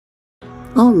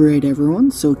Alright everyone,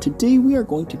 so today we are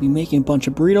going to be making a bunch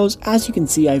of burritos. As you can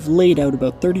see, I've laid out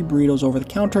about 30 burritos over the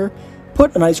counter,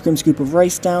 put an ice cream scoop of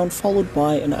rice down, followed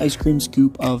by an ice cream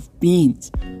scoop of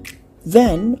beans.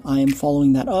 Then I am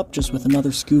following that up just with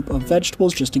another scoop of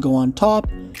vegetables just to go on top,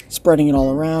 spreading it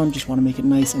all around, just want to make it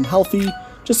nice and healthy.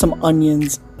 Just some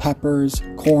onions, peppers,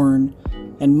 corn,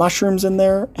 and mushrooms in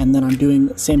there, and then I'm doing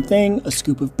the same thing, a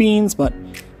scoop of beans,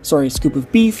 a scoop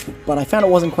of beef, but I found it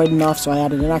wasn't quite enough, so I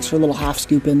added an extra little half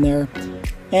scoop in there.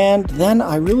 And then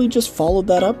I really just followed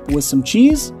that up with some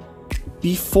cheese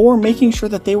before making sure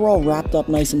that they were all wrapped up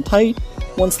nice and tight.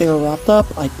 Once they were wrapped up,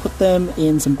 I put them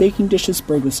in some baking dishes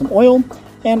sprayed with some oil,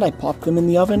 and I popped them in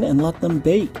the oven and let them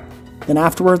bake. Then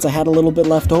afterwards I had a little bit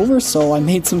left over, so I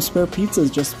made some spare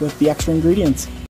pizzas just with the extra ingredients.